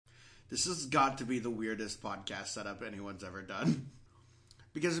This has got to be the weirdest podcast setup anyone's ever done.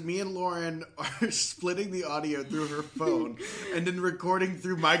 Because me and Lauren are splitting the audio through her phone and then recording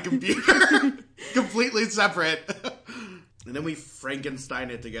through my computer. Completely separate. And then we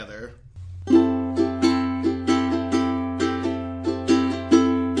Frankenstein it together.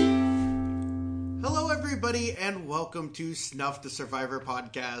 Hello, everybody, and welcome to Snuffed, the Survivor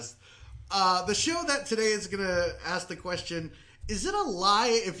podcast. The show that today is going to ask the question, is it a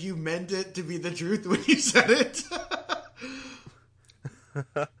lie if you meant it to be the truth when you said it?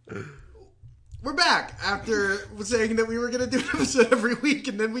 We're back after saying that we were going to do an episode every week,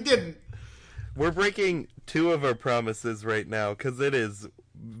 and then we didn't. We're breaking two of our promises right now, because it is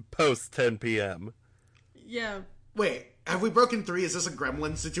post 10 p.m. Yeah. Wait, have we broken three? Is this a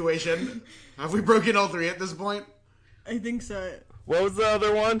gremlin situation? Have we broken all three at this point? I think so. What was the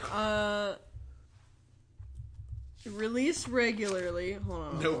other one? Release regularly. Hold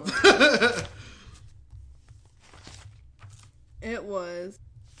on. Nope. It was...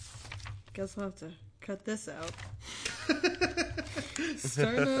 Guess I'll have to cut this out.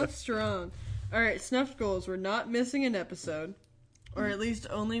 Starting off strong. Alright, Snuffed goals. We're not missing an episode. Or at least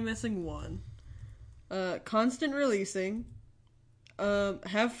only missing one. Constant releasing.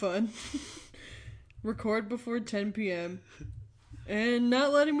 Have fun. Record before 10 p.m. And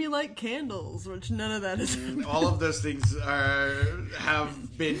not letting me light candles, which none of that is. All of those things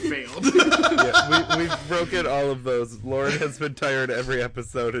have been failed. Yeah, we've broken all of those. Lauren has been tired every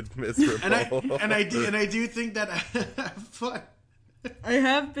episode and miserable. And I do think that I have fun. I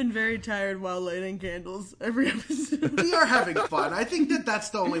have been very tired while lighting candles every episode. We are having fun. I think that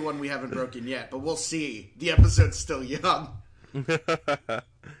that's the only one we haven't broken yet, but we'll see. The episode's still young.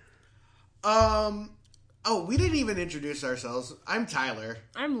 Oh, we didn't even introduce ourselves. I'm Tyler.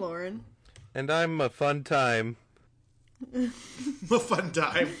 I'm Lauren. And I'm a fun time. A fun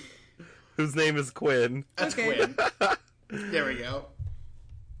time. Whose name is Quinn. That's okay. Quinn. There we go.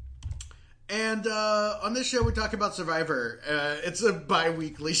 And on this show, we talk about Survivor. It's a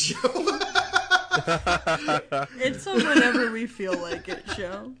bi-weekly show. It's a whenever we feel like it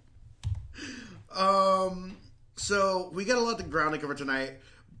show. So we got a lot of ground to cover tonight,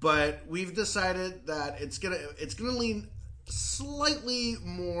 but we've decided that it's gonna lean slightly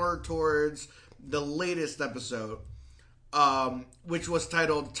more towards the latest episode, which was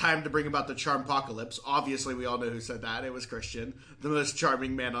titled "Time to Bring About the Charmpocalypse." Obviously, we all know who said that. It was Christian, the most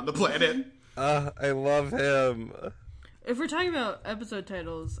charming man on the planet. I love him. If we're talking about episode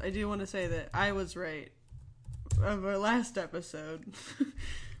titles, I do want to say that I was right of our last episode,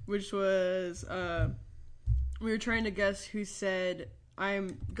 which was we were trying to guess who said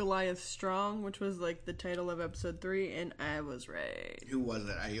 "I'm Goliath strong," which was like the title of episode 3, and I was right. Who was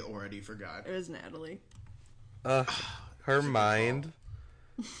it? I already forgot. It was Natalie. Her mind.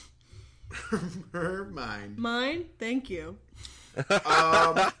 Her mind. Mine? Thank you.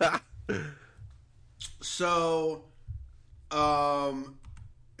 So, do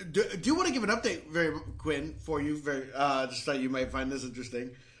you want to give an update, Quinn, for you? Just thought you might find this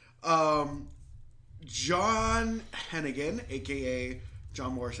interesting. John Hennigan, a.k.a.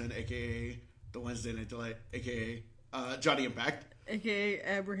 John Morrison, a.k.a. The Wednesday Night Delight, a.k.a. Johnny Impact. A.k.a.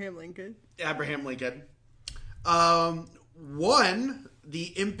 Abraham Lincoln. Won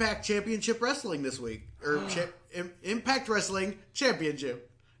the Impact Championship Wrestling this week. Or Impact Wrestling Championship.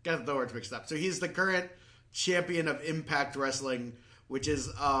 Got the words mixed up. So he's the current champion of Impact Wrestling, which is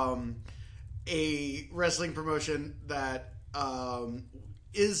a wrestling promotion that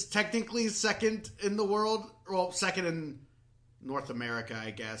is technically second in the world. Well, second in North America,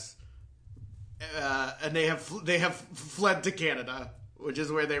 I guess. And they have fled to Canada, which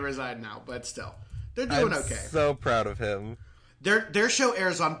is where they reside now. But still, they're doing okay. So proud of him. Their show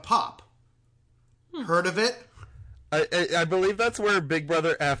airs on Pop. Heard of it? I believe that's where Big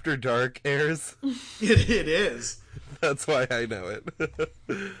Brother After Dark airs. It is. That's why I know it.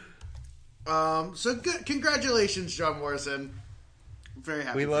 So good. Congratulations, John Morrison. I'm very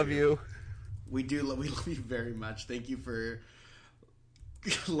happy. We love you. We do. We love you very much. Thank you for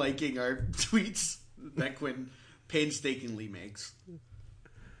liking our tweets that Quinn painstakingly makes.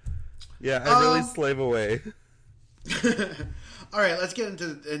 Yeah, I really slave away. All right, let's get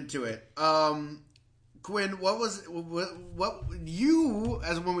into it. Quinn, what you,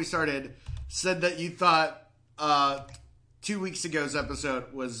 as when we started, said that you thought 2 weeks ago's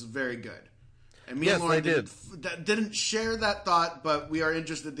episode was very good. And me and Lauren didn't share that thought, but we are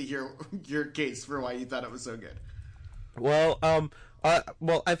interested to hear your case for why you thought it was so good. Well,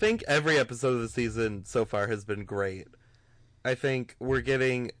 I think every episode of the season so far has been great. I think we're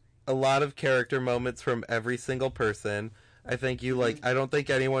getting a lot of character moments from every single person. I think you like. I don't think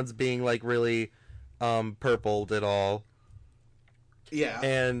anyone's being like really purpled at all. Yeah.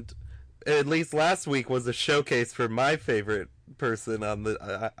 And at least last week was a showcase for my favorite person on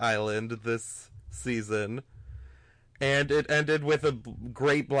the island this season. And it ended with a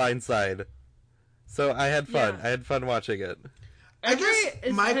great blindside. So I had fun. Yeah. I had fun watching it. I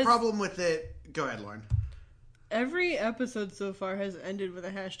guess my problem with it... Go ahead, Lauren. Every episode so far has ended with a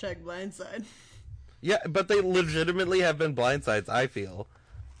hashtag blindside. Yeah, but they legitimately have been blindsides, I feel.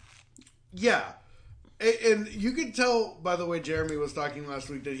 Yeah. And you could tell by the way Jeremy was talking last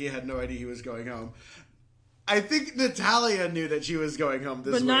week that he had no idea he was going home. I think Natalia knew that she was going home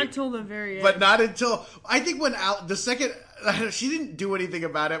this week. But not till the very end. But not until... I think when the second... She didn't do anything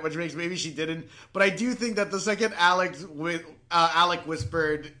about it, which makes maybe she didn't. But I do think that the second Alec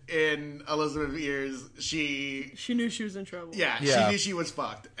whispered in Elizabeth's ears, she knew she was in trouble. Yeah, she knew she was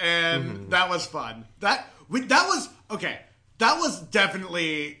fucked. And that was fun. That was... Okay. That was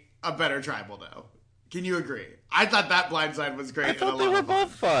definitely a better tribal, though. Can you agree? I thought that blindside was great. I thought they were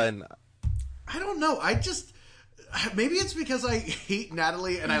both fun. I don't know. I just... Maybe it's because I hate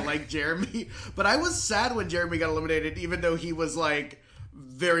Natalie and I like Jeremy, but I was sad when Jeremy got eliminated, even though he was, like,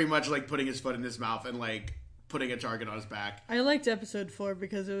 very much, like, putting his foot in his mouth and, like, putting a target on his back. I liked episode 4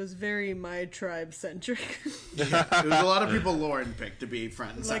 because it was very my tribe-centric. Yeah, it was a lot of people Lauren picked to be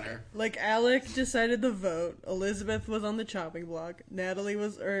front and center. Like Alec decided the vote, Elizabeth was on the chopping block, Natalia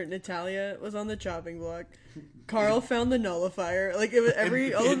was on the chopping block, Carl found the nullifier. Like, it was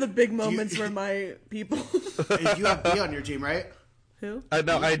all of the big moments were my people. And you have B on your team, right? Who?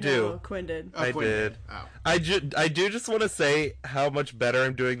 No, I do. No, Quinn did. I Quinn did. Oh. I do just want to say how much better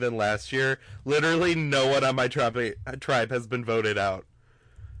I'm doing than last year. Literally no one on my tribe has been voted out.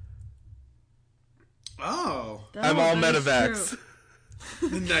 Oh. I'm all Medivacs.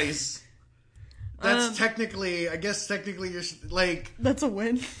 Nice. That's technically, I guess technically you're, like... That's a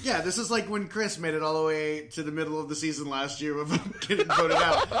win. Yeah, this is like when Chris made it all the way to the middle of the season last year without getting voted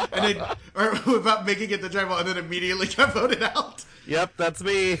out. Or without making it the tribal and then immediately got voted out. Yep, that's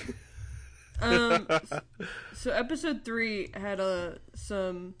me. So episode 3 had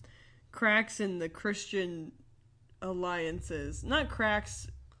some cracks in the Christian alliances. Not cracks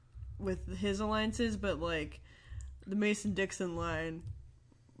with his alliances, but like the Mason-Dixon line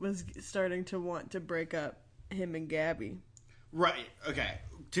was starting to want to break up him and Gabby. Right, okay.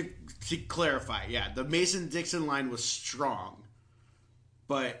 To clarify, yeah, the Mason-Dixon line was strong,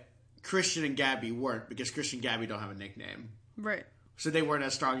 but Christian and Gabby weren't, because Christian and Gabby don't have a nickname. Right. So they weren't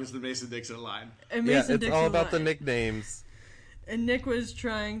as strong as the Mason-Dixon line. And yeah, it's all about the nicknames. And Nick was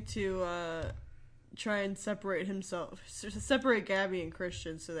trying to separate Gabby and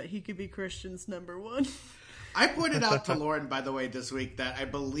Christian so that he could be Christian's number 1. I pointed out to Lauren, by the way, this week that I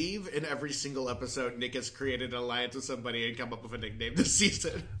believe in every single episode Nick has created an alliance with somebody and come up with a nickname this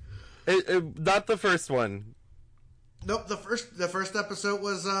season. Not the first one. Nope, the first episode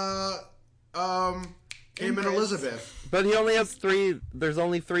was him and Elizabeth. But he only has 3. There's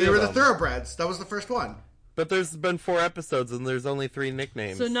only 3 They of were them. the thoroughbreds. That was the first one. But there's been 4 episodes and there's only 3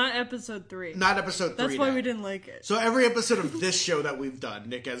 nicknames. So not episode 3. Not episode 3. That's why we didn't like it. So every episode of this show that we've done,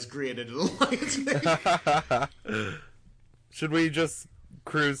 Nick has created an alliance. Should we just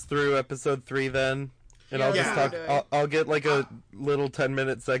cruise through episode 3 then? And Yeah, I'll just yeah. talk. I'll get like a little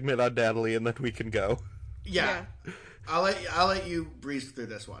 10-minute segment on Natalie, and then we can go. Yeah. I'll let you breeze through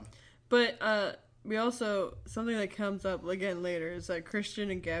this one. But we also, something that comes up again later is that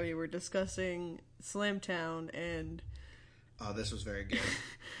Christian and Gabby were discussing Slamtown and Oh, this was very good.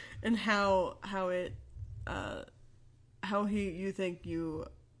 and how you think you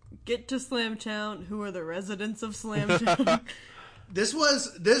get to Slamtown, who are the residents of Slamtown.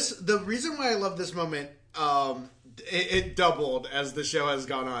 The reason why I love this moment, it doubled as the show has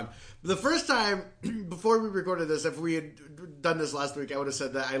gone on. The first time, before we recorded this, if we had done this last week, I would have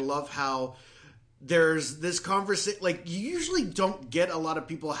said that I love how there's this conversation. Like, you usually don't get a lot of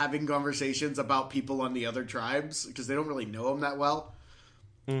people having conversations about people on the other tribes because they don't really know them that well.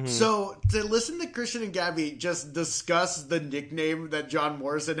 Mm-hmm. So to listen to Christian and Gabby just discuss the nickname that John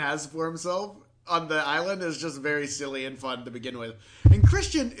Morrison has for himself on the island is just very silly and fun to begin with. And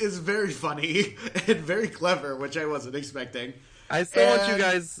Christian is very funny and very clever, which I wasn't expecting. I still want you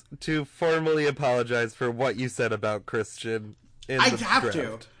guys to formally apologize for what you said about Christian in the have draft.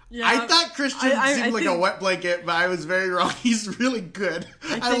 to. Yeah, I thought Christian seemed like a wet blanket, but I was very wrong. He's really good.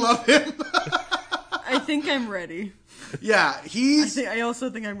 I love him. I think I'm ready. Yeah, I also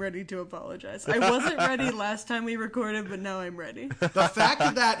think I'm ready to apologize. I wasn't ready last time we recorded, but now I'm ready. The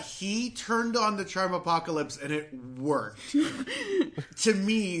fact that he turned on the Charm Apocalypse and it worked, to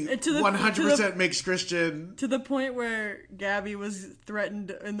me, 100% makes Christian... To the point where Gabby was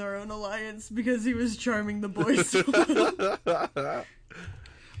threatened in their own alliance because he was charming the boys so well.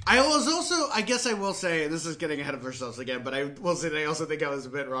 I guess I will say, this is getting ahead of ourselves again, but I will say that I also think I was a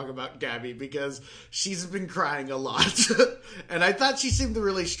bit wrong about Gabby because she's been crying a lot. And I thought she seemed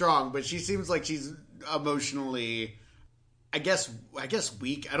really strong, but she seems like she's emotionally, I guess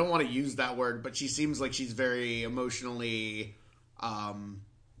weak. I don't want to use that word, but she seems like she's very emotionally...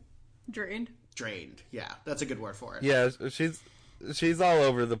 Drained? Drained, yeah. That's a good word for it. Yeah, she's all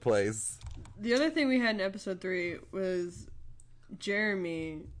over the place. The other thing we had in episode 3 was...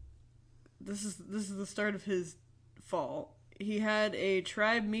 Jeremy, this is the start of his fall. He had a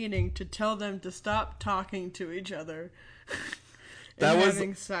tribe meeting to tell them to stop talking to each other and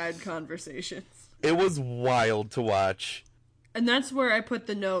having side conversations. It was wild to watch. And that's where I put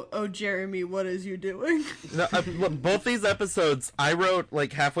the note, "Oh, Jeremy, what is you doing?" No, look, both these episodes, I wrote,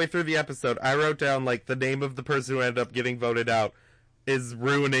 like, halfway through the episode, I wrote down, like, the name of the person who ended up getting voted out is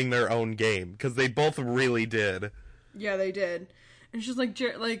ruining their own game, because they both really did. Yeah, they did. And she's like,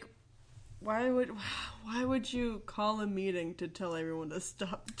 why would you call a meeting to tell everyone to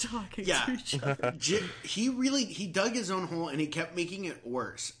stop talking to each other? He dug his own hole and he kept making it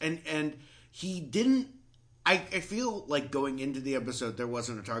worse. And he didn't... I feel like going into the episode there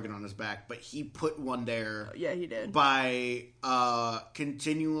wasn't a target on his back, but he put one there. Yeah, he did. By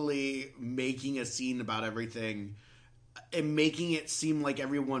continually making a scene about everything and making it seem like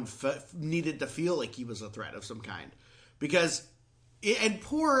everyone needed to feel like he was a threat of some kind. Because...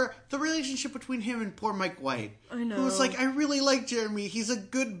 the relationship between him and poor Mike White. I know. Who was like, I really like Jeremy. He's a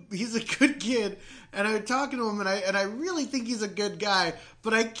good kid. And I was talking to him and I really think he's a good guy,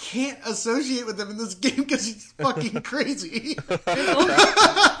 but I can't associate with him in this game because he's fucking crazy.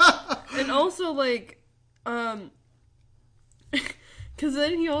 And also, like, because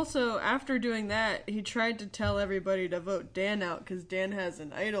then he also, after doing that, he tried to tell everybody to vote Dan out because Dan has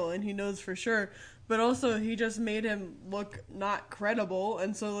an idol and he knows for sure. But also, he just made him look not credible,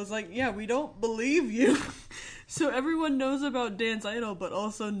 and so it was like, yeah, we don't believe you. So everyone knows about Dan's idol, but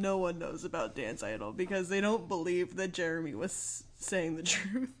also no one knows about Dan's idol, because they don't believe that Jeremy was saying the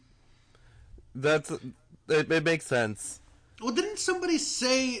truth. It makes sense. Well, didn't somebody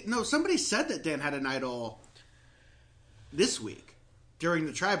say... No, somebody said that Dan had an idol this week, during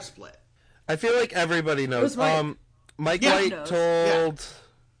the tribe split. I feel like everybody knows. Mike. Mike White told... Yeah.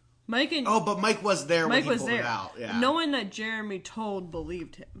 But Mike was there when he pulled it out. Yeah. No one that Jeremy told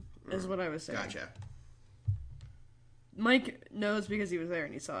believed him, is what I was saying. Gotcha. Mike knows because he was there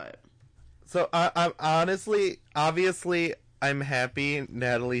and he saw it. So, I'm honestly, obviously, I'm happy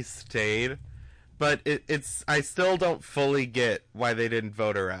Natalie stayed, but I still don't fully get why they didn't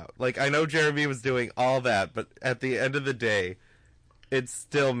vote her out. Like, I know Jeremy was doing all that, but at the end of the day, it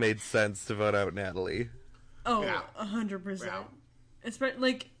still made sense to vote out Natalie. Oh, 100%. Yeah. It's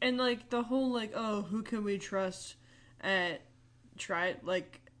like, and like the whole like, oh, who can we trust at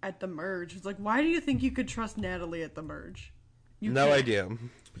the merge? It's like, why do you think you could trust Natalie at the merge? No idea.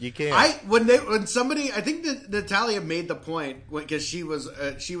 You can't. I think that Natalia made the point because she was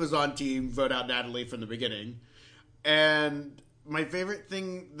on team vote out Natalie from the beginning, and my favorite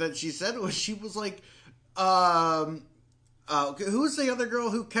thing that she said was she was like, who was the other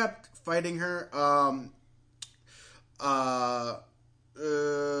girl who kept fighting her?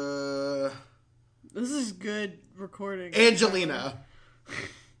 This is good recording. Angelina.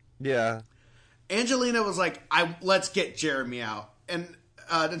 Yeah. Angelina was like, let's get Jeremy out. And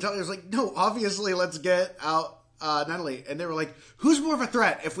Natalia was like, no, obviously let's get out Natalie. And they were like, who's more of a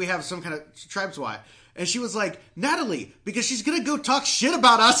threat if we have some kind of tribe SWAT? And she was like, Natalie, because she's going to go talk shit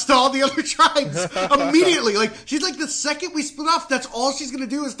about us to all the other tribes immediately. Like, she's like, the second we split off, that's all she's going to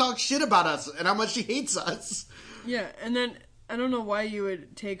do is talk shit about us and how much she hates us. Yeah, and then... I don't know why you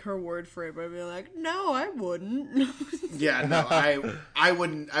would take her word for it, but I'd be like, no, I wouldn't. Yeah, no, I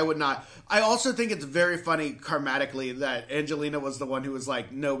wouldn't. I would not. I also think it's very funny karmatically that Angelina was the one who was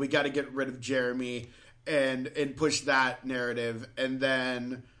like, no, we got to get rid of Jeremy and push that narrative. And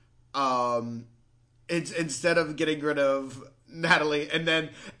then it's instead of getting rid of Natalie and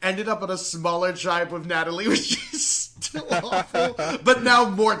then ended up in a smaller tribe with Natalie, which is still awful, but now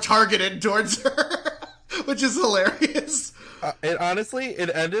more targeted towards her, which is hilarious.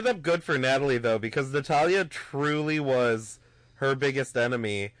 It ended up good for Natalie, though, because Natalia truly was her biggest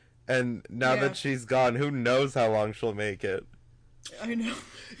enemy, and now that she's gone, who knows how long she'll make it. I know.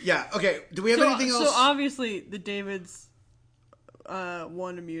 Yeah. Okay. Do we have anything else? So obviously the Davids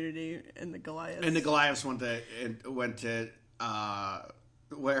won immunity, and the Goliaths. And the Goliaths went to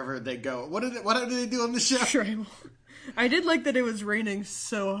wherever they go. What did they do on the show? Tribal. I did like that it was raining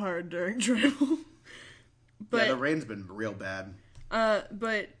so hard during Tribal. But, yeah, the rain's been real bad.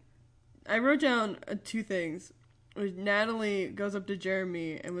 But I wrote down 2 things. Natalie goes up to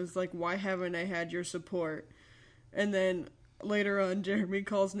Jeremy and was like, "Why haven't I had your support?" And then later on, Jeremy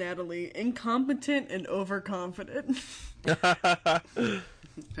calls Natalie incompetent and overconfident. I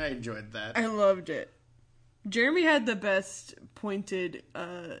enjoyed that. I loved it. Jeremy had the best pointed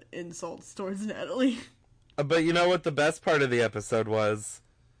insults towards Natalie. But you know what the best part of the episode was?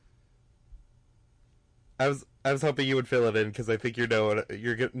 I was hoping you would fill it in because I think you're gonna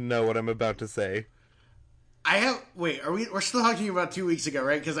know what I'm about to say. We're still talking about 2 weeks ago,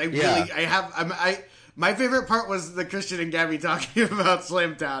 right? Because my favorite part was the Christian and Gabby talking about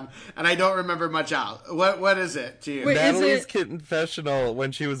Slamtown, and I don't remember much out. What is it to you? Wait, Natalie's confessional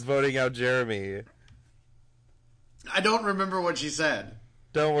when she was voting out Jeremy. I don't remember what she said.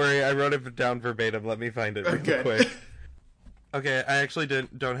 Don't worry, I wrote it down verbatim. Let me find it real quick. Okay, I actually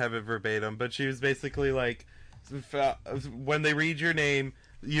don't have it verbatim, but she was basically like, when they read your name,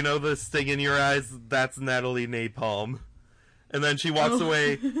 you know the sting in your eyes? That's Natalie Napalm. And then she walks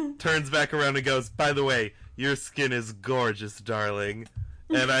away, turns back around and goes, "By the way, your skin is gorgeous, darling."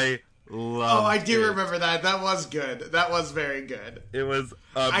 And I love I do remember that. That was good. That was very good. It was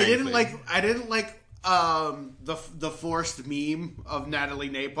amazing. I didn't like the forced meme of Natalie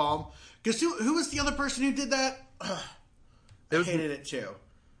Napalm. Because who was the other person who did that? I hated it too.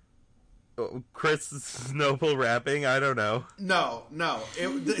 Chris Noble rapping? I don't know. No.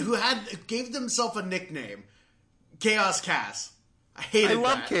 Who gave themselves a nickname. Chaos Cass. I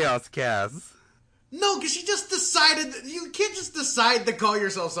love Chaos Cass. No, because she just decided you can't just decide to call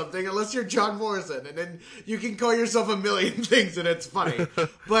yourself something unless you're John Morrison, and then you can call yourself a million things and it's funny.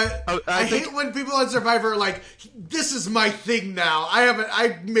 But I hate when people on Survivor are like, "This is my thing now.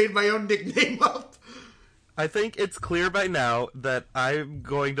 I made my own nickname up." I think it's clear by now that I'm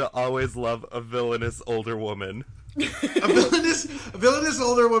going to always love a villainous older woman. a villainous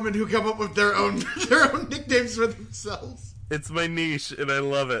older woman who come up with their own nicknames for themselves. It's my niche, and I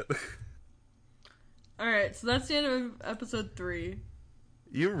love it. Alright, so that's the end of episode 3.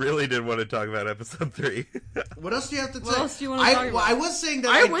 You really did want to talk about episode 3. What else do you have to say? What else do you want to talk about? I was saying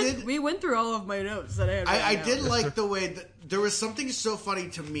that we went through all of my notes that I had. I did like the way that there was something so funny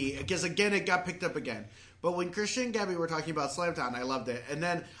to me, because again, it got picked up again. But when Christian and Gabby were talking about Slamtown, I loved it. And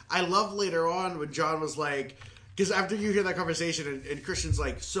then I loved later on when John was like, because after you hear that conversation, and Christian's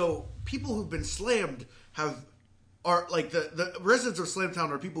like, so people who've been slammed are like the residents of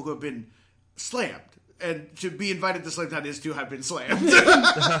Slamtown are people who have been slammed. And to be invited to Slamtown is to have been slammed.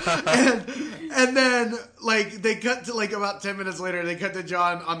 and then like they cut to like about 10 minutes later, they cut to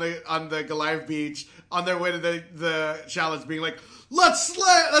John on the Goliath beach on their way to the challenge, being like, let's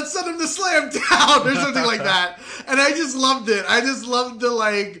send him to Slamtown or something like that. And I just loved it. I just loved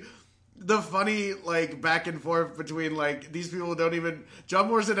the funny like back and forth between like these people don't even. John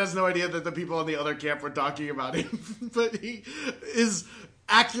Morrison has no idea that the people in the other camp were talking about him, but he is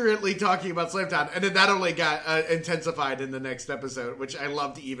accurately talking about Slamtown, and then that only got intensified in the next episode, which I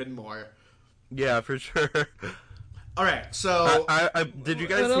loved even more. Yeah, for sure. All right, so did you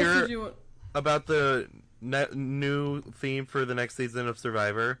guys hear about the new theme for the next season of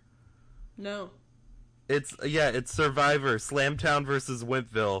Survivor? No. It's Survivor Slamtown versus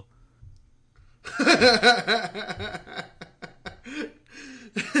Wimpville.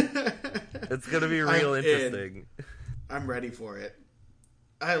 It's gonna be real interesting. I'm ready for it.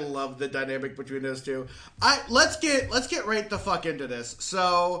 I love the dynamic between those two. Let's get right the fuck into this.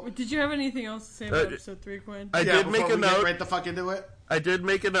 So, did you have anything else to say about episode 3, Quinn? I did make a note. Get right the fuck into it. I did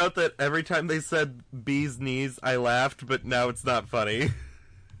make a note that every time they said "bee's knees," I laughed, but now it's not funny.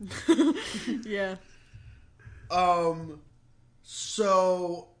 Yeah.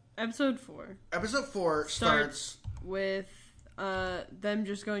 So Episode 4. Episode 4 starts with them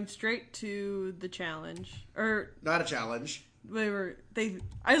just going straight to the challenge, or not a challenge. It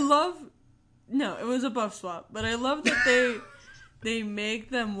was a buff swap, but I love that they make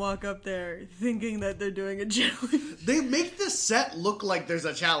them walk up there thinking that they're doing a challenge. They make the set look like there's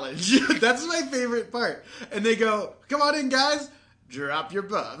a challenge. That's my favorite part. And they go, "Come on in, guys, drop your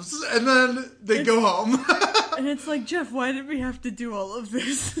buffs," and then they go home. And it's like, Jeff, why did we have to do all of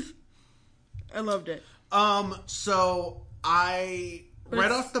this? I loved it. So right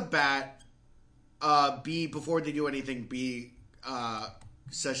off the bat, B, before they do anything, B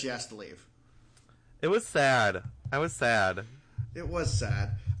says she has to leave. It was sad. I was sad. It was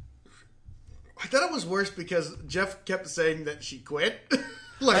sad. I thought it was worse because Jeff kept saying that she quit.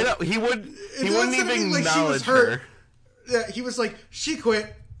 I know, he wouldn't even acknowledge her. Yeah, he was like, she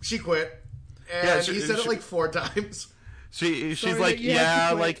quit. And he said it like 4 times. She's like,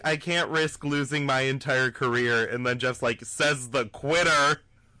 yeah, like, I can't risk losing my entire career. And then Jeff's like, says the quitter.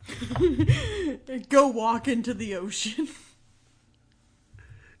 Go walk into the ocean.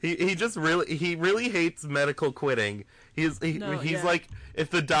 He really hates medical quitting. He's like,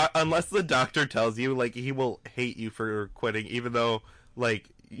 if unless the doctor tells you, like, he will hate you for quitting, even though, like,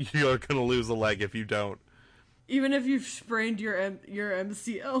 you're gonna lose a leg if you don't. Even if you've sprained your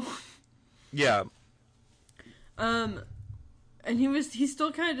MCL. Yeah. And he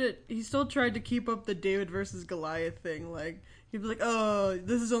still tried to keep up the David versus Goliath thing. Like, he'd be like, oh,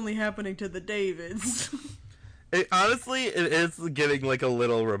 this is only happening to the Davids. Honestly, it is getting, like, a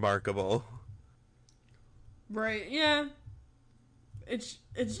little remarkable. Right, yeah. It's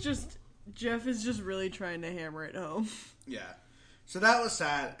just, Jeff is just really trying to hammer it home. Yeah. So that was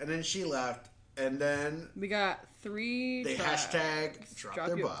sad, and then she left, and then... We got 3 They tribes. hashtag drop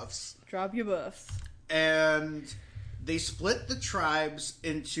their buffs. Drop your buffs. And they split the tribes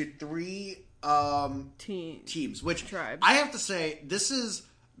into 3 teams, which tribes. I have to say, this is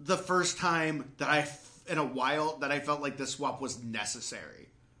the first time that in a while that I felt like this swap was necessary.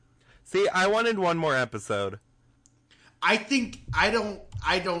 See, I wanted one more episode. I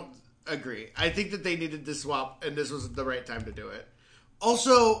don't agree. I think that they needed to swap, and this was the right time to do it.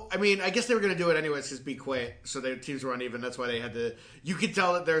 Also, I mean, I guess they were going to do it anyways because B quit, so their teams were uneven. That's why they had to... You could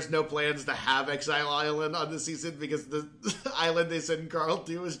tell that there's no plans to have Exile Island on the season because the island they sent Carl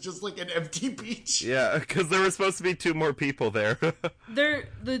to is just like an empty beach. Yeah, because there were supposed to be 2 more people there.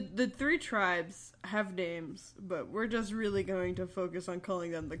 The 3 tribes have names, but we're just really going to focus on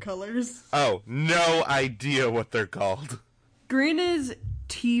calling them the colors. Oh, no idea what they're called. Green is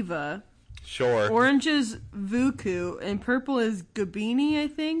Tiva. Sure. Orange is Vuku, and purple is Gabini, I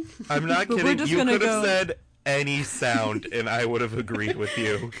think. I'm not kidding. You could have said any sound, and I would have agreed with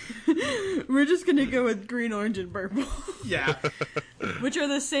you. We're just going to go with green, orange, and purple. Yeah. Which are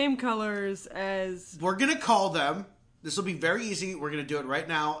the same colors as... We're going to call them... This will be very easy. We're going to do it right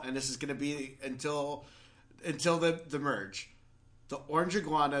now, and this is going to be until the merge. The orange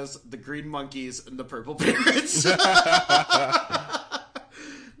iguanas, the green monkeys, and the purple parrots.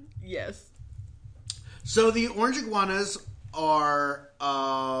 Yes. So the orange iguanas are...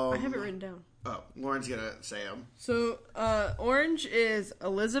 I have it written down. Oh, Lauren's going to say them. So, orange is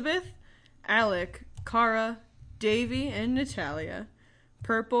Elizabeth, Alec, Cara, Davy, and Natalia.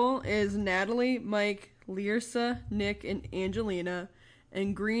 Purple is Natalie, Mike, Lyrsa, Nick, and Angelina.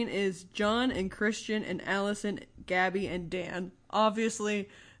 And green is John and Christian and Allison, Gabby, and Dan. Obviously,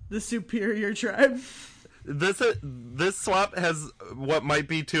 the superior tribe. This swap has what might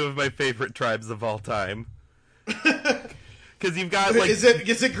be 2 of my favorite tribes of all time. Because you've got, like... Is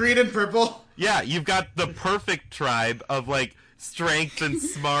it green and purple? Yeah, you've got the perfect tribe of, like, strength and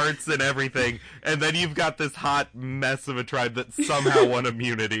smarts and everything, and then you've got this hot mess of a tribe that somehow won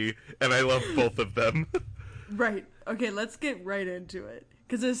immunity, and I love both of them. Right. Okay, let's get right into it.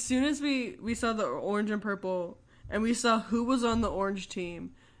 Because as soon as we saw the orange and purple, and we saw who was on the orange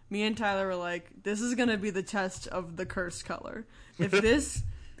team, me and Tyler were like, this is going to be the test of the cursed color. Because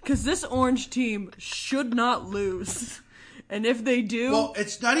this orange team should not lose. And if they do... Well,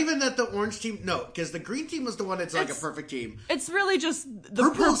 it's not even that the orange team... No, because the green team was the one that's like a perfect team. It's really just...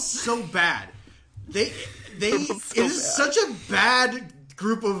 Purple's so bad. It is such a bad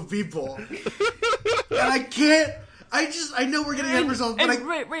group of people. And I can't... I know we're getting end results, but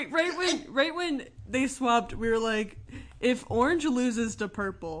right when they swapped, we were like, if orange loses to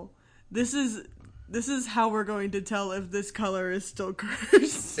purple, this is how we're going to tell if this color is still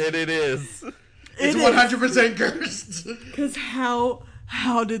cursed. And it is. It's 100% cursed. Because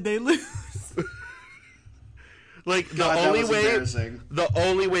how did they lose? Like, the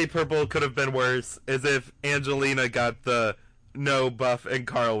only way purple could have been worse is if Angelina got the no buff and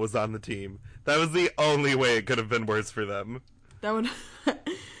Carl was on the team. That was the only way it could have been worse for them. That would...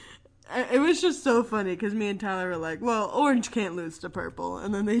 It was just so funny, because me and Tyler were like, well, orange can't lose to purple,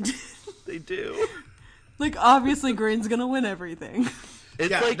 and then they did. They do. Like, obviously green's gonna win everything.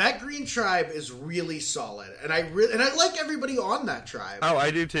 That green tribe is really solid, and I like everybody on that tribe. Oh,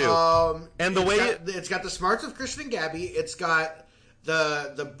 I do too. And it's got the smarts of Christian and Gabby. It's got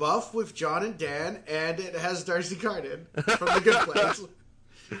the buff with John and Dan, and it has Darcy Carden from the Good Place.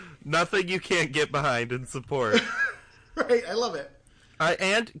 Nothing you can't get behind and support. Right, I love it.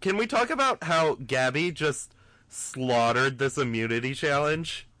 And can we talk about how Gabby just slaughtered this immunity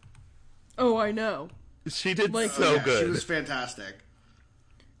challenge? Oh, I know. She did Like, so Yeah, good. she was fantastic.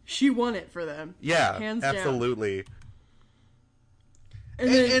 She won it for them. Yeah, hands down. absolutely.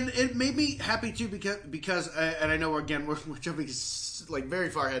 And it made me happy too because and I know we're jumping like very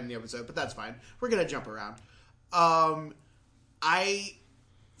far ahead in the episode, but that's fine. We're gonna jump around. I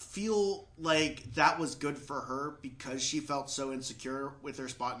feel like that was good for her because she felt so insecure with her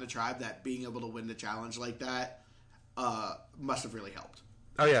spot in the tribe that being able to win the challenge like that must have really helped.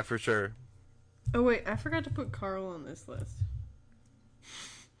 Oh yeah, for sure. Oh wait, I forgot to put Carl on this list.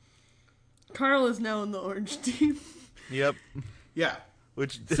 Carl is now in the orange team. Yep. Yeah.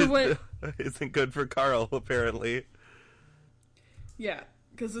 Which So what- isn't good for Carl, apparently. Yeah,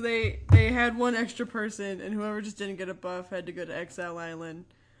 because they had one extra person, and whoever just didn't get a buff had to go to Exile Island.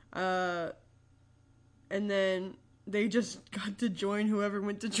 And then they just got to join whoever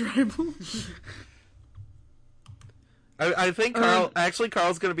went to Tribal. I think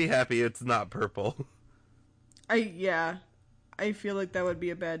Carl's gonna be happy it's not purple. I feel like that would be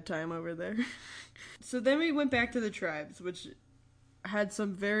a bad time over there. So then we went back to the tribes, which had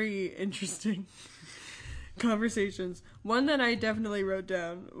some very interesting conversations. One that I definitely wrote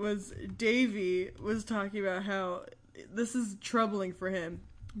down was Davey was talking about how this is troubling for him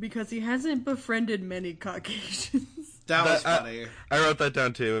because he hasn't befriended many Caucasians. That was funny. I wrote that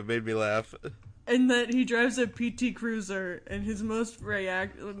down too. It made me laugh. And that he drives a PT Cruiser, and his most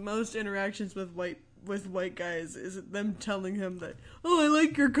interactions with white guys is them telling him that, "Oh, I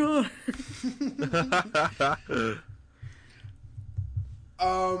like your car."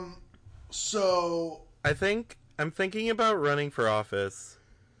 So I'm thinking about running for office.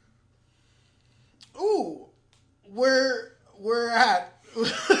 ooh, we're at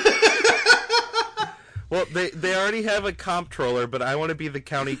Well, they already have a comptroller, but I want to be the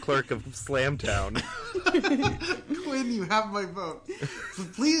county clerk of Slamtown. Quinn, you have my vote. So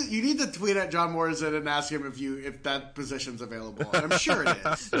please, you need to tweet at John Morrison and ask him if that position's available. And I'm sure it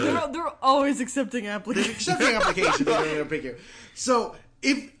is. They're always accepting applications. Accepting applications, they don't pick you. So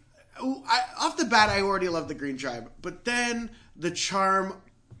off the bat, I already love the Green Tribe, but then the Charm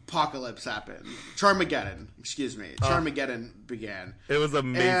apocalypse happened. Charmageddon, excuse me. Charmageddon began. It was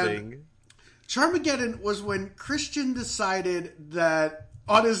amazing. And Charmageddon was when Christian decided that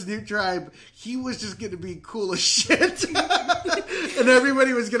on his new tribe, he was just going to be cool as shit. And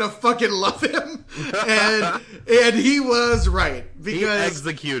everybody was going to fucking love him. And he was right. Because he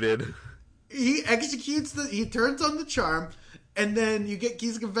executed. He executes he turns on the charm. And then you get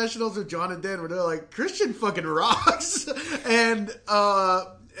Keys Confessionals with John and Dan where they're like, Christian fucking rocks.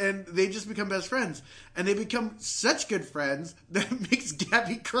 And they just become best friends. And they become such good friends that it makes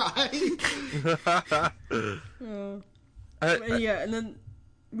Gabby cry. Yeah, and then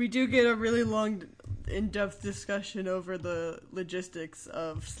we do get a really long, in-depth discussion over the logistics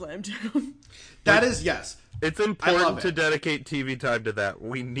of Slamtown. That is, yes. It's important to dedicate TV time to that.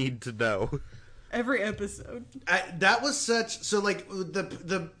 We need to know. Every episode. That was such... So, like,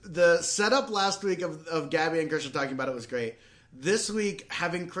 the setup last week of Gabby and Christian talking about it was great. This week,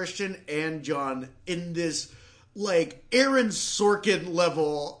 having Christian and John in this, like, Aaron Sorkin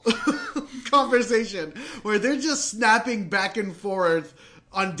level conversation where they're just snapping back and forth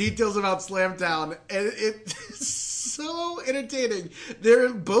on details about Slamtown, and it's so entertaining.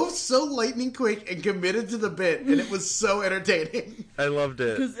 They're both so lightning quick and committed to the bit, and it was so entertaining. I loved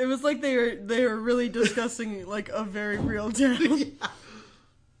it. Because it was like they were really discussing, like, a very real town. Yeah.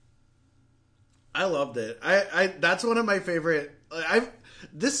 I loved it. I that's one of my favorite.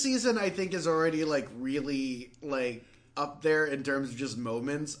 This season I think is already like really like up there in terms of just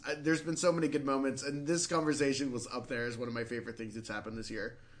moments. There's been so many good moments, and this conversation was up there as one of my favorite things that's happened this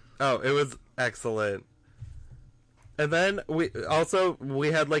year. Oh, it was excellent. And then we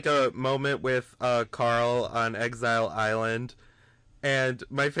had like a moment with Carl on Exile Island, and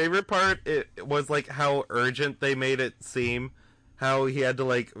my favorite part was like how urgent they made it seem. How he had to,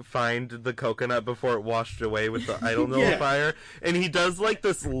 like, find the coconut before it washed away with the idol nullifier. And he does, like,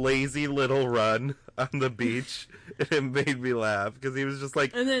 this lazy little run on the beach. And it made me laugh. Because he was just,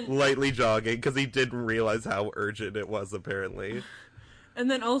 like, lightly jogging. Because he didn't realize how urgent it was, apparently. And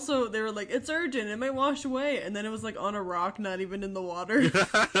then also, they were like, it's urgent, it might wash away. And then it was, like, on a rock, not even in the water.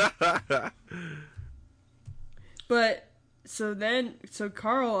 But, so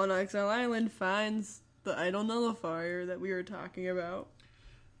Carl on Exile Island finds the idol nullifier that we were talking about.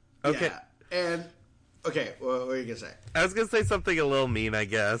 Okay. Yeah. And, okay, what are you going to say? I was going to say something a little mean, I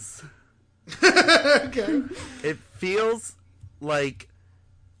guess. Okay. It feels like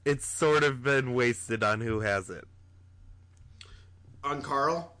it's sort of been wasted on who has it. On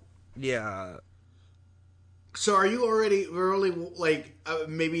Carl? Yeah. So are you already, we're only, like,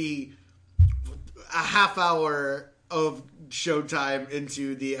 maybe a half hour of showtime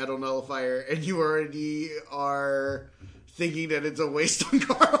into the Idol Nullifier, and you already are thinking that it's a waste on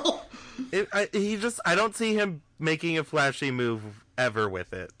Carl. I don't see him making a flashy move ever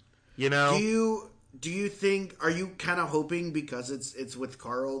with it. You know? Do you think, are you kind of hoping because it's with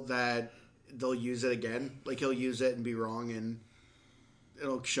Carl that they'll use it again? Like he'll use it and be wrong and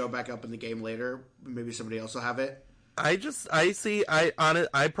it'll show back up in the game later. Maybe somebody else will have it. I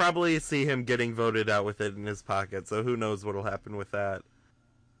probably see him getting voted out with it in his pocket, so who knows what'll happen with that.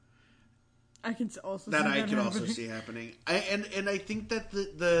 I can also that see I that can happening. also see happening. I think that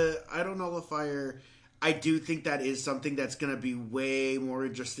the Idol Nullifier, I do think that is something that's going to be way more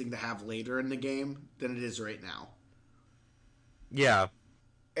interesting to have later in the game than it is right now. Yeah.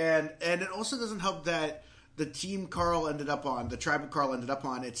 And it also doesn't help that the team Carl ended up on, the tribe Carl ended up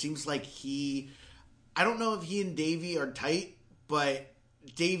on, it seems like I don't know if he and Davey are tight, but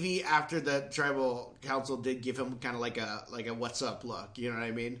Davey, after the tribal council, did give him kind of like a what's up look. You know what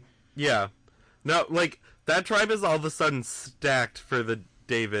I mean? Yeah. No, like, that tribe is all of a sudden stacked for the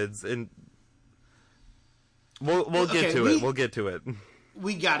Davids, and we'll get to it. We'll get to it.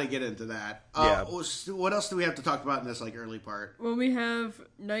 We got to get into that. Yeah. What else do we have to talk about in this like early part? Well, we have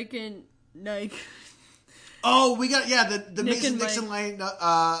Nike. Oh, we got the Nick Mason and Dixon line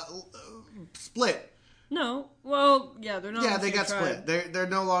split. No, well, yeah, they're not. Yeah, on the they same got tribe. split. They're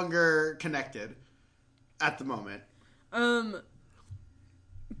no longer connected at the moment.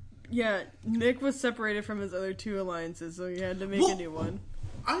 Yeah, Nick was separated from his other two alliances, so he had to make a new one.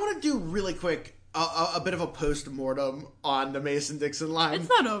 I want to do really quick a bit of a post-mortem on the Mason-Dixon line. It's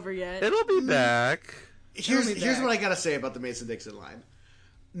not over yet. It'll be back. Here's what I gotta say about the Mason-Dixon line.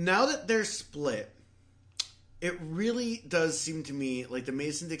 Now that they're split, it really does seem to me like the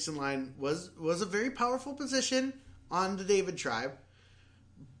Mason-Dixon line was a very powerful position on the David tribe,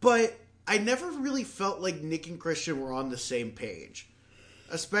 but I never really felt like Nick and Christian were on the same page.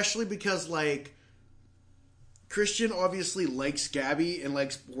 Especially because, like, Christian obviously likes Gabby and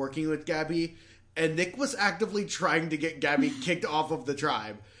likes working with Gabby, and Nick was actively trying to get Gabby kicked off of the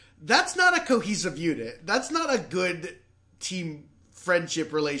tribe. That's not a cohesive unit. That's not a good team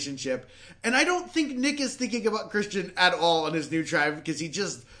friendship relationship. And I don't think Nick is thinking about Christian at all on his new tribe because he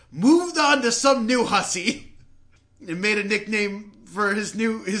just moved on to some new hussy and made a nickname for his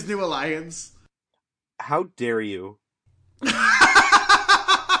new alliance. How dare you?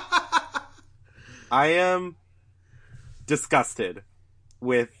 I am disgusted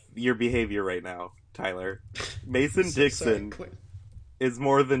with your behavior right now, Tyler. Mason Dixon is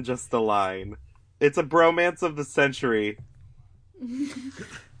more than just a line. It's a bromance of the century.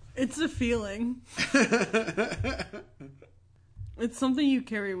 It's a feeling. It's something you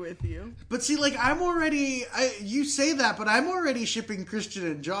carry with you. But see, like, you say that, but I'm already shipping Christian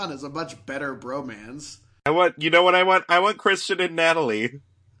and John as a much better bromance. You know what I want? I want Christian and Natalie.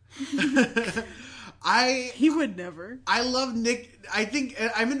 He would never. I love Nick. I think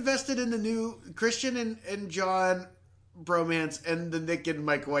I'm invested in the new Christian and John bromance and the Nick and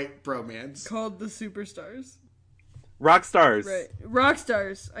Mike White bromance. Called the Superstars. Rockstars. Right.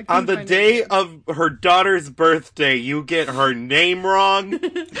 Rockstars. On the day of her daughter's birthday, you get her name wrong?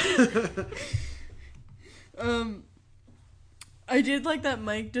 I did like that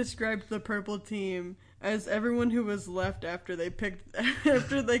Mike described the purple team as everyone who was left after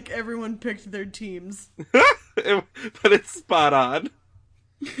everyone picked their teams. But it's spot on.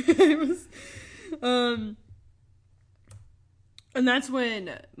 It was, and that's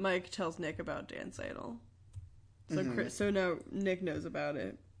when Mike tells Nick about Dan Seidel. So so now Nick knows about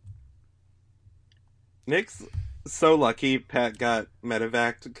it. Nick's so lucky Pat got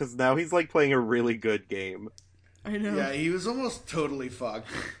medevaced because now he's like playing a really good game. I know. Yeah, he was almost totally fucked.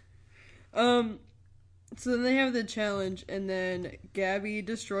 So then they have the challenge, and then Gabby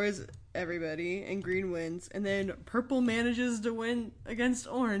destroys everybody, and Green wins, and then Purple manages to win against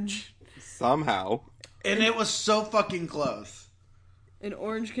Orange. Somehow. And it was so fucking close. And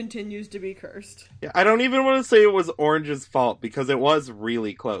Orange continues to be cursed. Yeah, I don't even want to say it was Orange's fault, because it was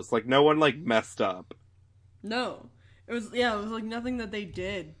really close. Like, no one, like, messed up. No. It was like nothing that they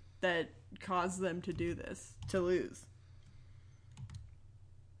did that caused them to do this, to lose.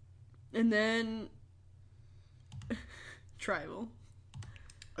 And then tribal.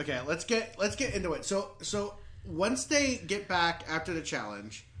 Okay, let's get into it. So once they get back after the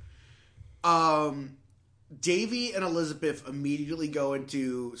challenge, Davey and Elizabeth immediately go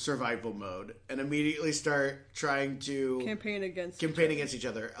into survival mode and immediately start trying to campaign against each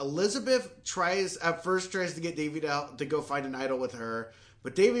other. Elizabeth tries to get Davey to go find an idol with her,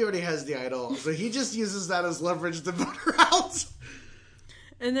 but Davey already has the idol, so he just uses that as leverage to vote her out.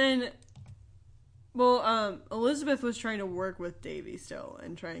 And then Well, Elizabeth was trying to work with Davy still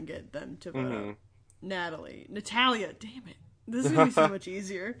and try and get them to vote out Natalia. Damn it. This is going to be so much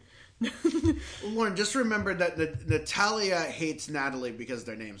easier. Lauren, just remember that Natalia hates Natalie because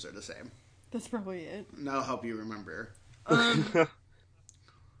their names are the same. That's probably it. And that'll help you remember. And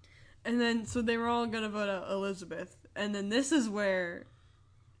then, so they were all going to vote out Elizabeth. And then this is where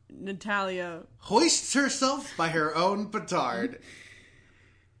Natalia hoists herself by her own petard.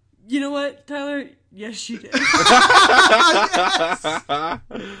 You know what, Tyler? Yes, she did.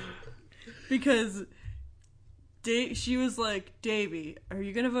 Because she was like, Davey, are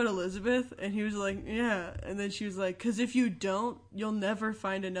you going to vote Elizabeth? And he was like, yeah. And then she was like, because if you don't, you'll never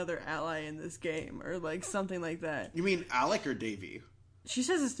find another ally in this game. Or like something like that. You mean Alec or Davey? She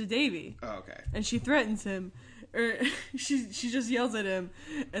says this to Davey. Oh, okay. And she threatens him. Or she just yells at him.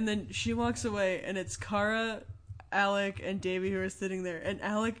 And then she walks away. And it's Kara, Alec, and Davey who are sitting there. And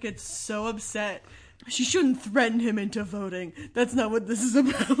Alec gets so upset. She shouldn't threaten him into voting. That's not what this is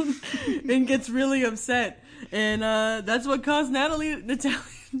about. And gets really upset. And that's what caused Natalia.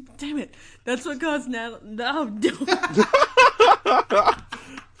 Damn it. That's what caused Natalie. No, don't.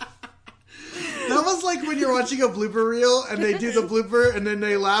 That was like when you're watching a blooper reel and they do the blooper and then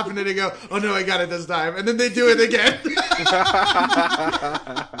they laugh and then they go, oh no, I got it this time. And then they do it again.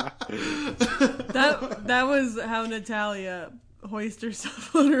 That was how Natalia hoisted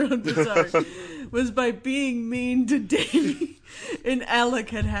herself on her own petard. Was by being mean to Davey. And Alec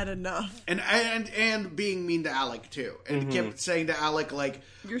had enough. And being mean to Alec too. And kept saying to Alec, like,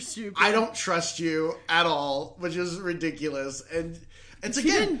 you're stupid. I don't trust you at all, which is ridiculous. And it's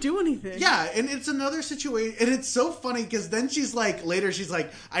she didn't do anything. Yeah, and it's another situation, and it's so funny because then she's like, later she's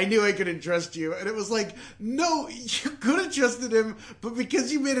like, I knew I couldn't trust you, and it was like, no, you could have trusted him, but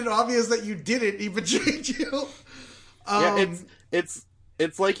because you made it obvious that you didn't, he betrayed you. Yeah, it's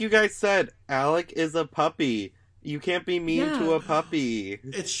like you guys said, Alec is a puppy. You can't be mean to a puppy.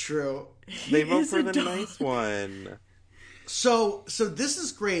 It's true. They vote for the nice one. So this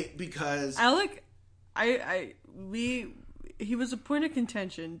is great because Alec, he was a point of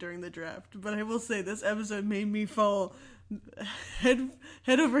contention during the draft, but I will say this episode made me fall head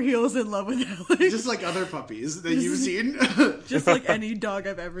over heels in love with Alec. Just like other puppies that you've seen. Just like any dog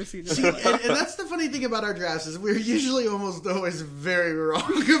I've ever seen. See, and that's the funny thing about our drafts is we're usually almost always very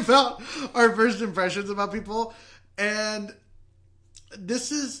wrong about our first impressions about people. And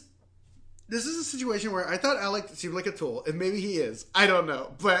this is a situation where I thought Alec seemed like a tool, and maybe he is. I don't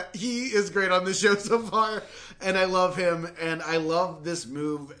know. But he is great on the show so far, and I love him, and I love this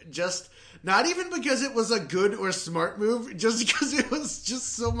move. Just not even because it was a good or smart move, just because it was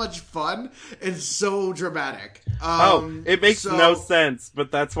just so much fun and so dramatic. It makes no sense,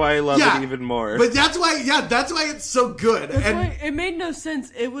 but that's why I love it even more. But that's why it's so good. Why it made no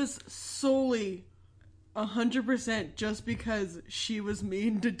sense. It was solely 100% just because she was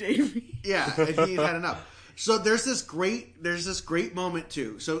mean to Davey. Yeah, and he had enough. So there's this great moment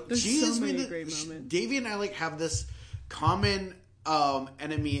too. So Davey and Alec have this common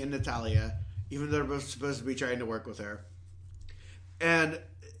enemy in Natalia, even though they're both supposed to be trying to work with her. And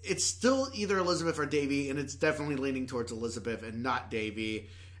it's still either Elizabeth or Davey, and it's definitely leaning towards Elizabeth and not Davey,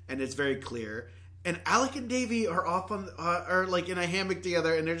 and it's very clear. And Alec and Davey are off are like in a hammock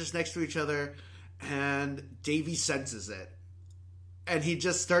together, and they're just next to each other. And Davey senses it. And he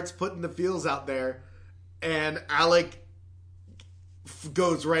just starts putting the feels out there. And Alec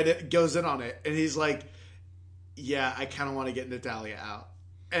goes in on it. And he's like, yeah, I kind of want to get Natalia out.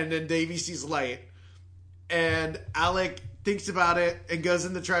 And then Davey sees light. And Alec thinks about it and goes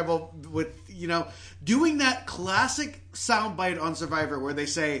into tribal with, doing that classic soundbite on Survivor where they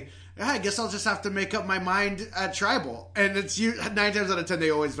say, I guess I'll just have to make up my mind at tribal. And it's 9 times out of 10,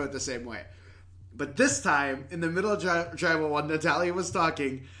 they always vote the same way. But this time, in the middle of tribal, while Natalia was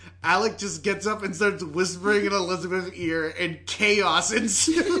talking, Alec just gets up and starts whispering in Elizabeth's ear, and chaos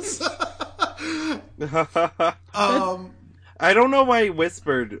ensues. I don't know why he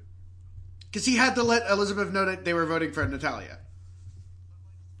whispered. Because he had to let Elizabeth know that they were voting for Natalia.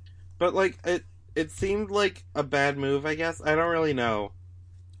 But, it seemed like a bad move, I guess. I don't really know.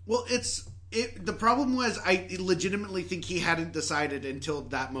 Well, the problem was, I legitimately think he hadn't decided until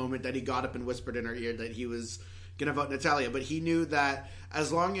that moment that he got up and whispered in her ear that he was going to vote Natalia. But he knew that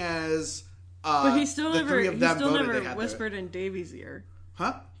as long as but he still never voted, whispered in Davey's ear.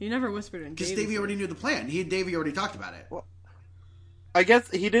 Huh? He never whispered in Davey's ear. Because Davey already knew the plan. Davey already talked about it. Well, I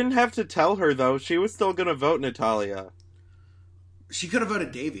guess he didn't have to tell her, though. She was still going to vote Natalia. She could have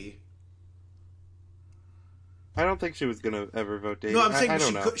voted Davey. I don't think she was going to ever vote Davey. No, I'm saying I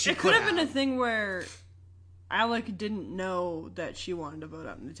don't know. It could have been a thing where Alec didn't know that she wanted to vote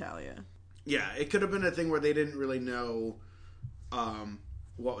out Natalia. Yeah, it could have been a thing where they didn't really know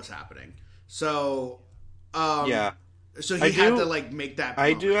what was happening. So, Yeah. So he had to, like, make that I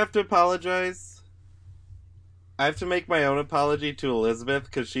moment. do have to apologize. I have to make my own apology to Elizabeth,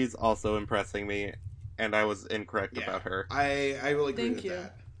 because she's also impressing me, and I was incorrect about her. I will agree Thank with you.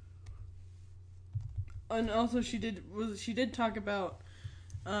 that. And also, she did talk about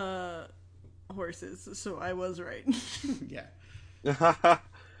horses, so I was right. Yeah.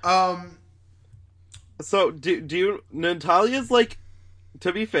 So, do you... Natalia's, like...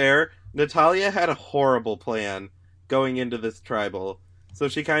 To be fair, Natalia had a horrible plan going into this tribal, so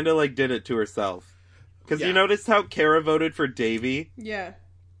she kind of, like, did it to herself. Because you noticed how Kara voted for Davy? Yeah.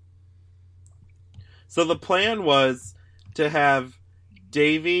 So the plan was to have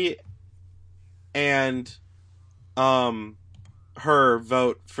Davy and her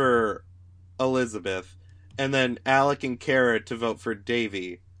vote for Elizabeth, and then Alec and Kara to vote for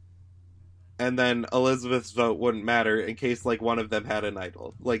Davy. And then Elizabeth's vote wouldn't matter in case, like, one of them had an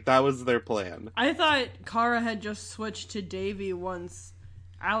idol. Like, that was their plan. I thought Kara had just switched to Davy once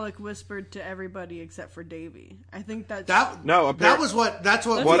Alec whispered to everybody except for Davy. I think that's... That's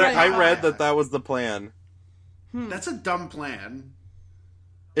what I read that was the plan. That's a dumb plan.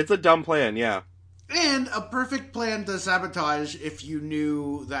 It's a dumb plan, yeah. And a perfect plan to sabotage if you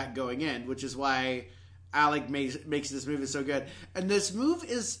knew that going in, which is why Alec makes this move is so good. And this move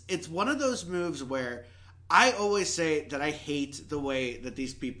it's one of those moves where I always say that I hate the way that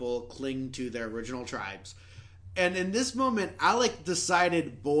these people cling to their original tribes. And in this moment, Alec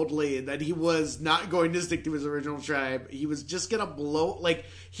decided boldly that he was not going to stick to his original tribe. He was just going to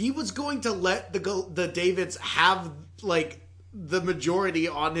he was going to let the Davids have, like, the majority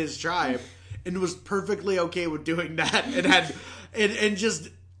on his tribe, and was perfectly okay with doing that.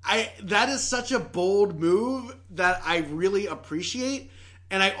 That is such a bold move that I really appreciate.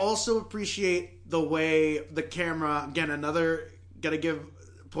 And I also appreciate the way the camera, again, gotta give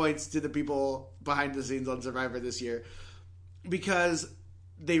points to the people behind the scenes on Survivor this year, because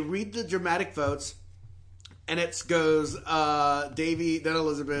they read the dramatic votes, and it goes Davy, then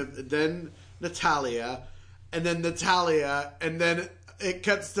Elizabeth, then Natalia, and then it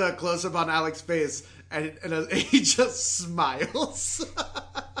cuts to a close up on Alec's face, and he just smiles.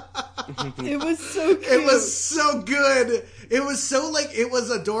 It was so cute. It was so good. It was so, like, it was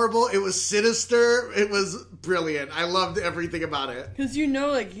adorable. It was sinister. It was brilliant. I loved everything about it. Because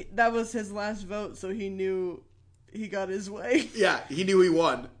that was his last vote, so he knew he got his way. Yeah, he knew he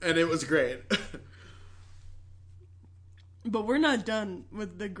won, and it was great. But we're not done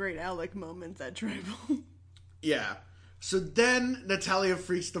with the great Alec moments at Tribal. Yeah. So then Natalia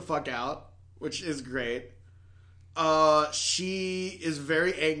freaks the fuck out, which is great. She is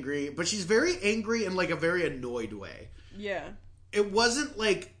very angry, but she's very angry in, like, a very annoyed way. Yeah. It wasn't,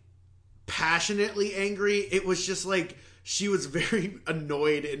 like, passionately angry. It was just, like, she was very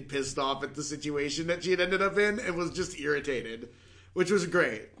annoyed and pissed off at the situation that she had ended up in and was just irritated, which was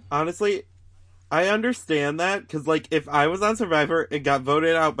great. Honestly, I understand that, because, like, if I was on Survivor and got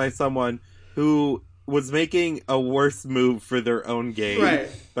voted out by someone who was making a worse move for their own game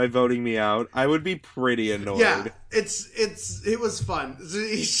by voting me out, I would be pretty annoyed. Yeah, it was fun.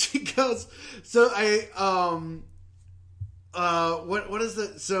 She goes, so what is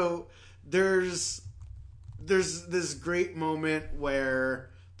the, so there's this great moment where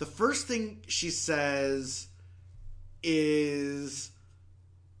the first thing she says is,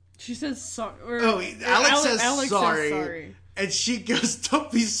 she says sorry. Alex says sorry. Says sorry. And she goes,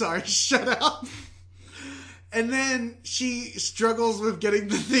 don't be sorry, shut up. And then she struggles with getting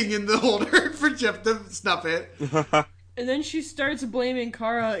the thing in the holder for Jeff to snuff it. And then she starts blaming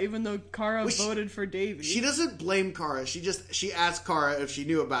Kara, even though Kara voted for Davy. She doesn't blame Kara. She asks Kara if she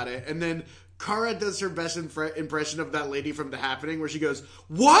knew about it. And then Kara does her best impression of that lady from The Happening, where she goes,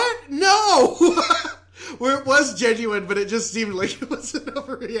 "What? No!" Where it was genuine, but it just seemed like it was an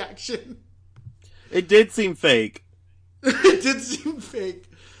overreaction. It did seem fake. It did seem fake.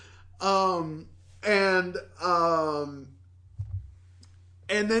 And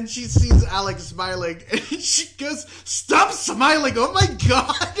then she sees Alex smiling, and she goes, "Stop smiling! Oh my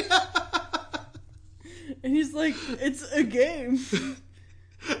god!" And he's like, "It's a game."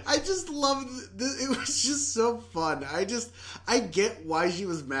 I just loved it. It was just so fun. I get why she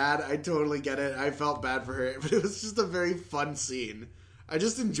was mad. I totally get it. I felt bad for her, but it was just a very fun scene. I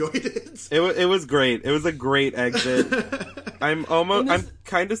just enjoyed it. It was great. It was a great exit. I'm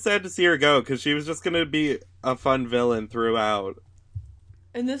kind of sad to see her go, because she was just going to be a fun villain throughout.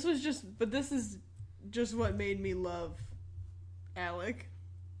 And this is just what made me love Alec.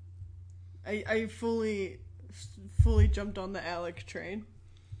 I fully jumped on the Alec train.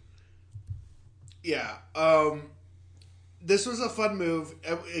 Yeah. This was a fun move.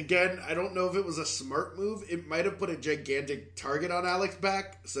 Again, I don't know if it was a smart move. It might have put a gigantic target on Alex's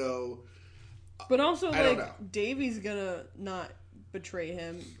back, so... But also, I don't know. Davey's gonna not betray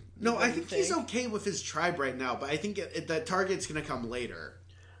him. No, I think he's okay with his tribe right now, but I think that target's gonna come later.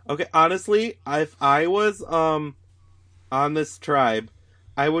 Okay, honestly, if I was on this tribe,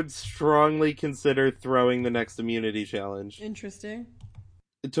 I would strongly consider throwing the next immunity challenge. Interesting.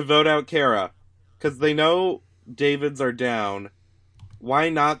 To vote out Kara. Because they know Davids are down. Why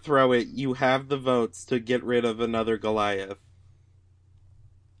not throw it? You have the votes to get rid of another Goliath.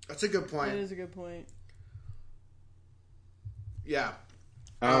 That's a good point. That is a good point. Yeah.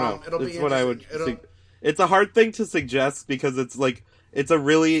 I don't know. It'll That's be what I would... it'll... It's a hard thing to suggest because it's like... It's a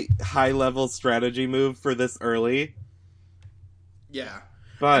really high-level strategy move for this early. Yeah.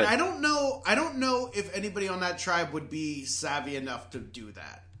 But and I don't know if anybody on that tribe would be savvy enough to do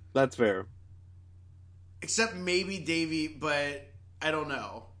that. That's fair. Except maybe Davey, but I don't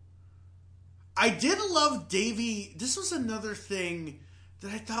know. I did love Davey. This was another thing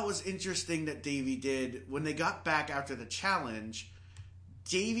that I thought was interesting that Davey did when they got back after the challenge.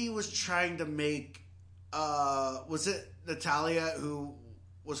 Davey was trying to make was it Natalia who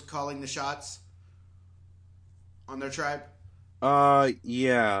was calling the shots on their tribe?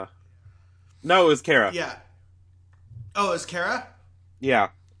 Yeah. No, it was Kara. Yeah. Oh, it was Kara? Yeah.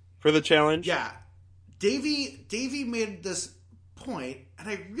 For the challenge? Yeah. Davey made this point, and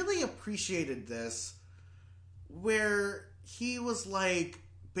I really appreciated this, where he was like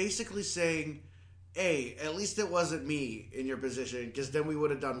basically saying, hey, at least it wasn't me in your position, because then we would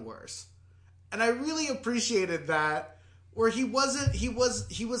have done worse. And I really appreciated that, where he wasn't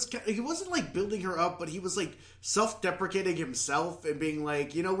like building her up, but he was like self-deprecating himself and being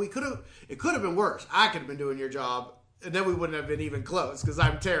like, you know, it could have been worse. I could have been doing your job, and then we wouldn't have been even close because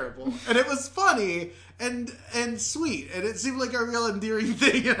I'm terrible. And it was funny and sweet, and it seemed like a real endearing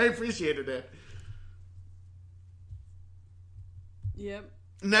thing, and I appreciated it. Yep.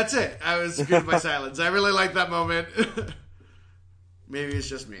 And that's it. I was screwed by silence. I really liked that moment. Maybe it's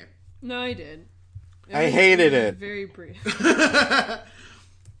just me. No, I did. I hated it. Very brief.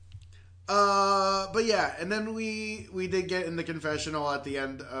 But yeah, and then we did get in the confessional at the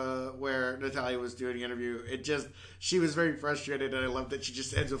end, where Natalia was doing an interview. She was very frustrated, and I love that she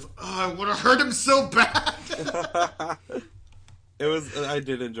just ends with, "Oh, I would have hurt him so bad." I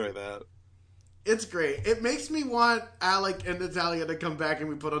did enjoy that. It's great. It makes me want Alec and Natalia to come back and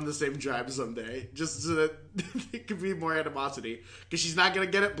we put on the same tribe someday, just so that it could be more animosity. Because she's not going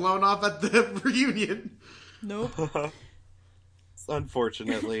to get it blown off at the reunion. Nope.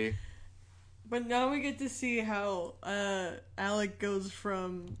 Unfortunately. But now we get to see how Alec goes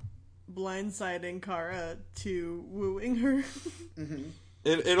from blindsiding Kara to wooing her. Mm-hmm.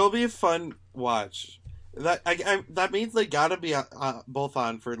 It'll be a fun watch. That means they gotta be both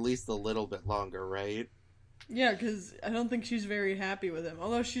on for at least a little bit longer, right? Yeah, because I don't think she's very happy with him.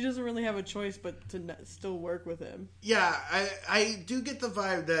 Although she doesn't really have a choice but to still work with him. Yeah, I do get the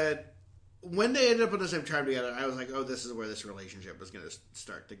vibe that when they ended up in the same tribe together, I was like, oh, this is where this relationship is going to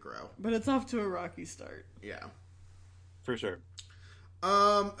start to grow. But it's off to a rocky start. Yeah. For sure.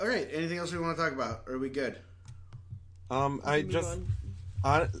 All right. Anything else we want to talk about? Or are we good?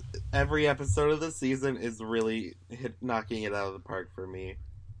 Every episode of the season is really knocking it out of the park for me.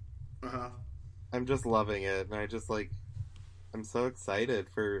 Uh-huh. I'm just loving it, and I'm so excited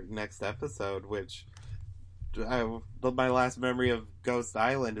for next episode, which my last memory of Ghost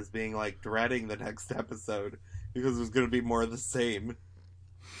Island is being like dreading the next episode because there's going to be more of the same.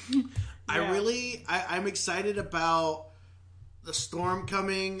 Yeah. I'm excited about the storm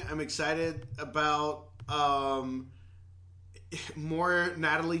coming. I'm excited about more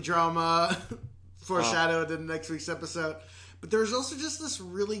Natalie drama foreshadowed in next week's episode. But there's also just this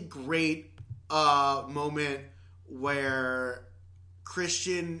really great moment where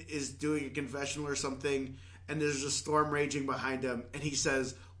Christian is doing a confessional or something, and there's a storm raging behind him, and he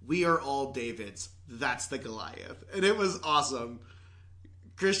says, "We are all Davids. That's the Goliath." And it was awesome.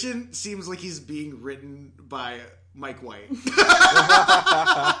 Christian seems like he's being written by Mike White.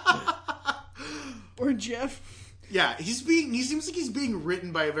 Or Jeff. Yeah, he seems like he's being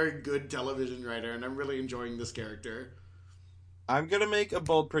written by a very good television writer, and I'm really enjoying this character. I'm gonna make a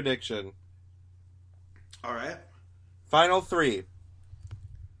bold prediction. All right. Final 3.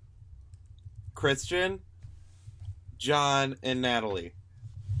 Christian, John, and Natalie.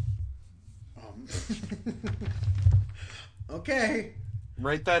 Okay.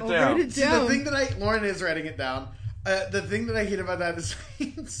 Write that I'll down. write it See, down. the thing that Lauren is writing it down. The thing that I hate about that is I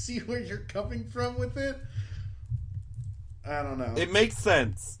can see where you're coming from with it. I don't know. It makes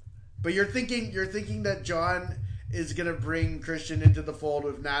sense. But you're thinking that John is gonna bring Christian into the fold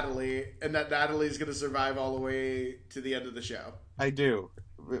with Natalie, and that Natalie's gonna survive all the way to the end of the show. I do.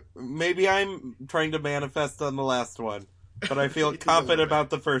 Maybe I'm trying to manifest on the last one, but I feel confident about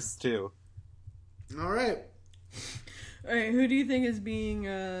the first two. All right. All right, who do you think is being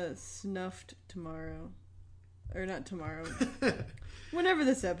snuffed tomorrow? Or not tomorrow. Whenever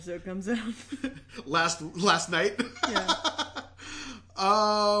this episode comes out. last night. Yeah.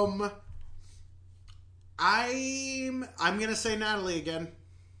 I'm gonna say Natalie again.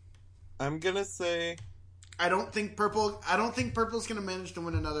 I'm gonna say I don't think Purple's gonna manage to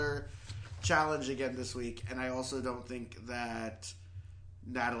win another challenge again this week, and I also don't think that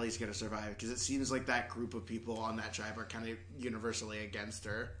Natalie's gonna survive, because it seems like that group of people on that tribe are kind of universally against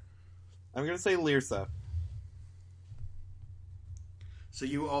her. I'm gonna say Lyrsa. So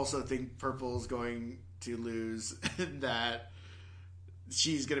you also think Purple's going to lose, and that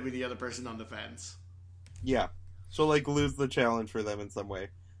she's gonna be the other person on the fence? Yeah. She'll, lose the challenge for them in some way.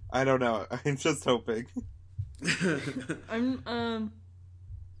 I don't know. I'm just hoping. I'm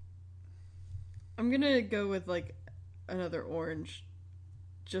gonna go with, another orange.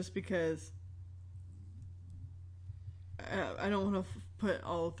 Just because I don't want to put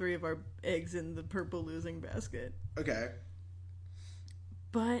all three of our eggs in the purple losing basket. Okay.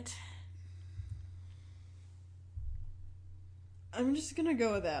 But I'm just gonna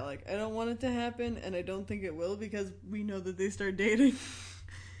go with that. I don't want it to happen, and I don't think it will, because we know that they start dating.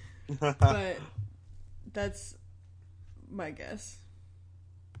 But that's my guess.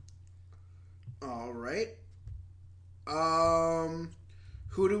 All right.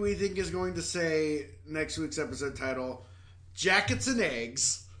 Who do we think is going to say next week's episode title? Jackets and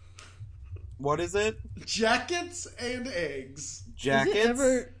Eggs. What is it? Jackets and Eggs. Jackets? Is it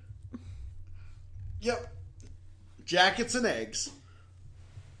ever... Yep. Jackets and Eggs.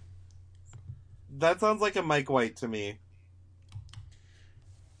 That sounds like a Mike White to me.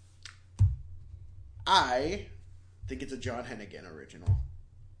 I think it's a John Hennigan original.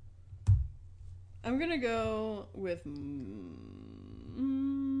 I'm gonna go with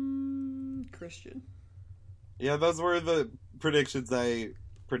Christian. Yeah, those were the predictions I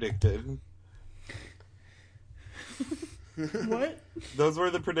predicted. What? Those were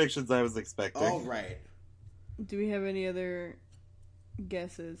the predictions I was expecting. Oh, right. Do we have any other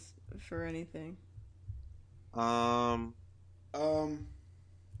guesses for anything? No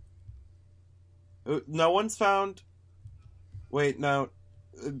one's found... Wait, no.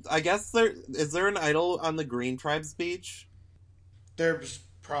 I guess is there an idol on the Green Tribe's beach? There's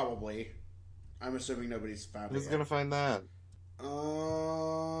probably. I'm assuming nobody's found it Who's yet. gonna find that?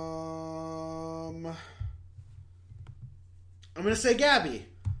 I'm gonna say Gabby.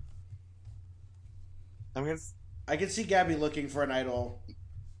 I can see Gabby looking for an idol.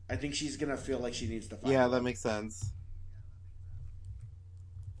 I think she's gonna feel like she needs to find Yeah, one. that makes sense.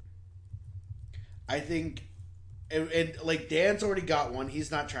 I think... And Dan's already got one.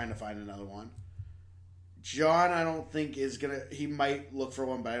 He's not trying to find another one. John, I don't think is gonna... He might look for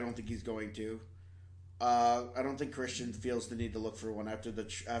one, but I don't think he's going to. I don't think Christian feels the need to look for one after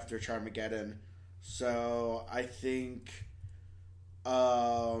Charmageddon. So I think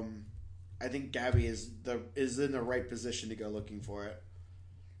Gabby is in the right position to go looking for it.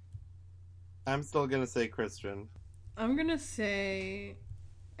 I'm still gonna say Christian. I'm gonna say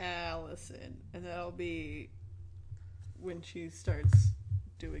Allison, and that'll be when she starts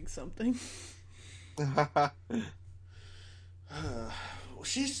doing something.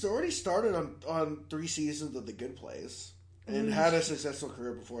 She's already started on 3 seasons of The Good Place and had a successful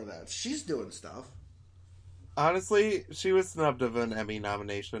career before that. She's doing stuff. Honestly, she was snubbed of an Emmy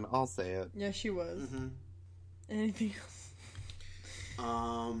nomination. I'll say it. Yeah, she was. Mm-hmm. Anything else?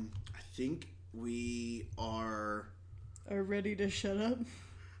 I think we are ready to shut up.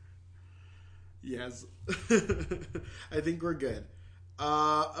 Yes. I think we're good.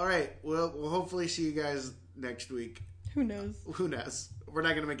 All right. We'll hopefully see you guys next week. Who knows? Who knows? We're not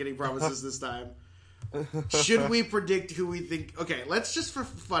going to make any promises this time. Should we predict who we think... Okay, let's just for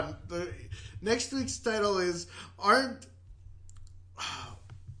fun. Next week's title is... Aren't...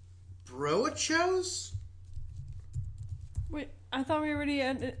 Broa shows? Wait, I thought we already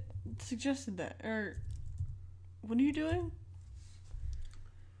had suggested that. Or... What are you doing?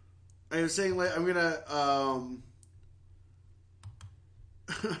 I was saying, I'm gonna...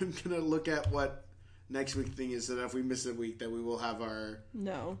 I'm gonna look at what next week thing is, so that if we miss a week, that we will have our...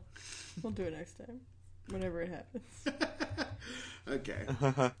 No. We'll do it next time. Whenever it happens. Okay.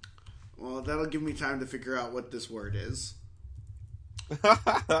 Well, that'll give me time to figure out what this word is.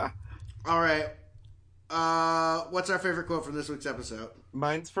 All right. What's our favorite quote from this week's episode?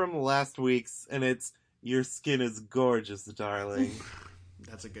 Mine's from last week's, and it's, "Your skin is gorgeous, darling."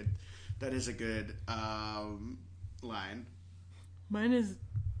 That is a good line. Mine is,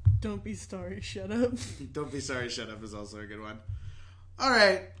 "Don't be sorry, shut up." Don't be sorry, shut up is also a good one. All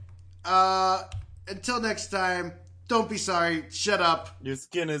right. Until next time, don't be sorry, shut up. Your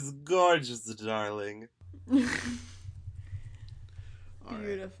skin is gorgeous, darling.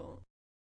 Beautiful.